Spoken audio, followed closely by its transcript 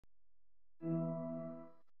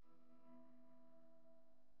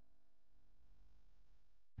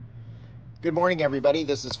Good morning, everybody.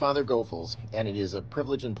 This is Fr Goethals, and it is a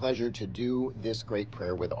privilege and pleasure to do this great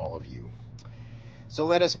prayer with all of you. So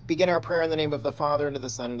let us begin our prayer in the name of the Father, and of the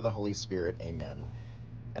Son, and of the Holy Spirit. Amen.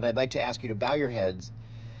 And I'd like to ask you to bow your heads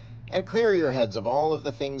and clear your heads of all of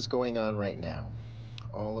the things going on right now.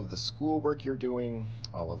 All of the schoolwork you're doing,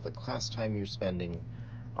 all of the class time you're spending,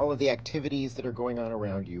 all of the activities that are going on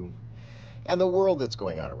around you, and the world that's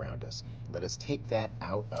going on around us. Let us take that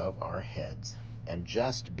out of our heads and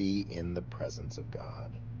just be in the presence of God.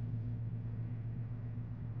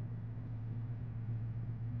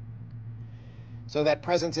 So that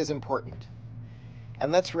presence is important.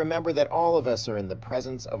 And let's remember that all of us are in the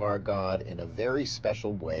presence of our God in a very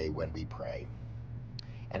special way when we pray.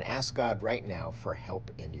 And ask God right now for help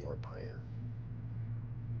in your prayer.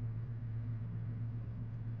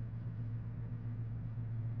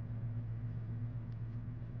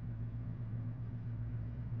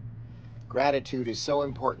 Gratitude is so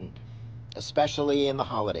important, especially in the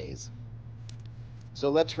holidays. So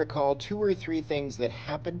let's recall 2 or 3 things that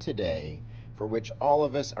happened today for which all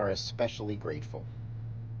of us are especially grateful.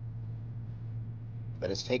 Let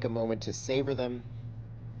us take a moment to savor them,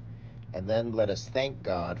 and then let us thank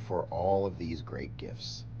God for all of these great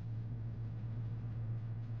gifts.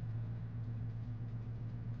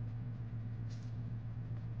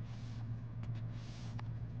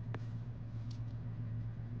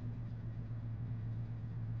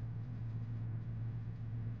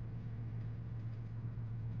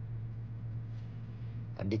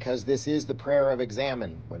 And because this is the prayer of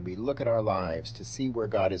examen, when we look at our lives to see where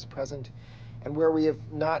God is present and where we have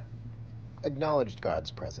not acknowledged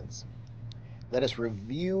God's presence, let us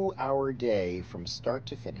review our day from start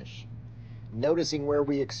to finish, noticing where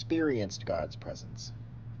we experienced God's presence.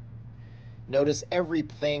 Notice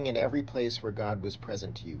everything and every place where God was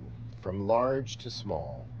present to you, from large to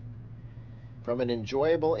small, from an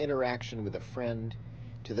enjoyable interaction with a friend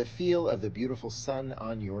to the feel of the beautiful sun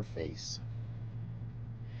on your face.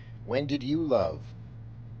 When did you love,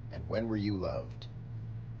 and when were you loved?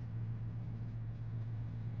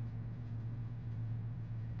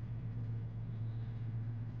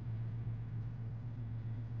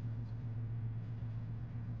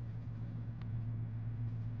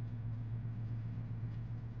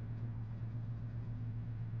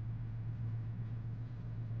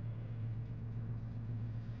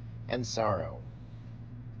 And sorrow.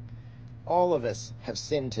 All of us have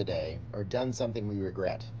sinned today or done something we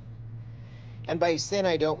regret. And by sin,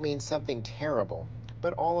 I don't mean something terrible,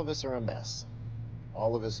 but all of us are a mess.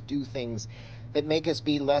 All of us do things that make us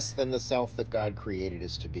be less than the self that God created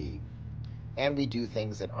us to be. And we do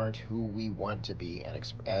things that aren't who we want to be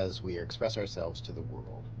as we express ourselves to the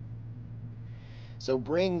world. So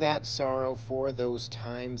bring that sorrow for those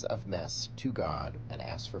times of mess to God and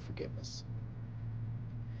ask for forgiveness.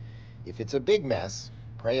 If it's a big mess,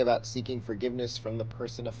 pray about seeking forgiveness from the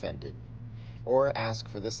person offended, or ask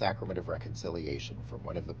for the sacrament of reconciliation from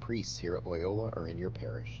one of the priests here at Loyola or in your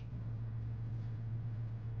parish.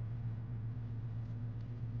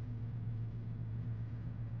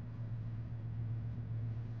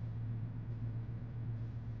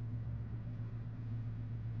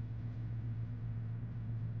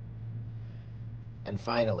 And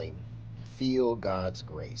finally, feel God's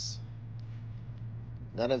grace.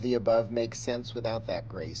 None of the above makes sense without that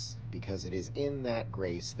grace, because it is in that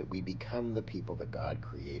grace that we become the people that God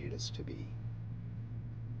created us to be.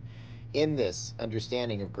 In this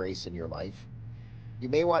understanding of grace in your life, you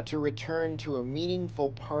may want to return to a meaningful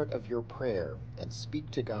part of your prayer and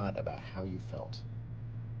speak to God about how you felt.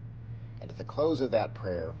 And at the close of that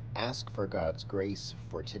prayer, ask for God's grace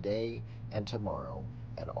for today and tomorrow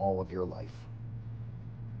and all of your life.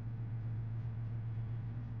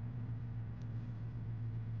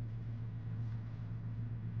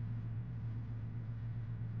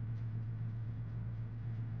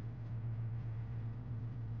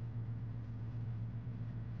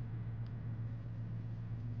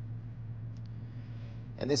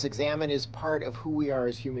 And this examen is part of who we are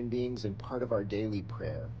as human beings and part of our daily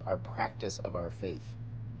prayer, our practice of our faith.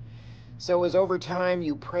 So as over time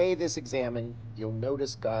you pray this examen, you'll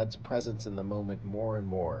notice God's presence in the moment more and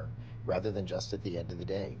more, rather than just at the end of the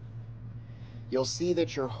day. You'll see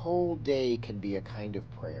that your whole day can be a kind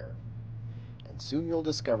of prayer. And soon you'll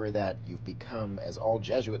discover that you've become, as all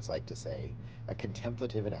Jesuits like to say, a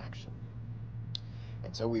contemplative in action.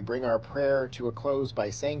 And so we bring our prayer to a close by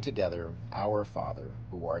saying together, Our Father,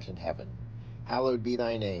 who art in heaven, hallowed be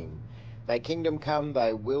thy name. Thy kingdom come,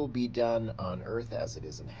 thy will be done on earth as it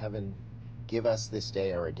is in heaven. Give us this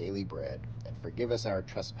day our daily bread, and forgive us our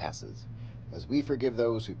trespasses, as we forgive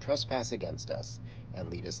those who trespass against us. And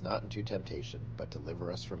lead us not into temptation, but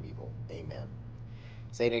deliver us from evil. Amen.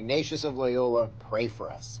 St. Ignatius of Loyola, pray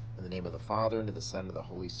for us. In the name of the Father, and of the Son, and of the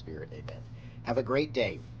Holy Spirit. Amen. Have a great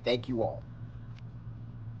day. Thank you all.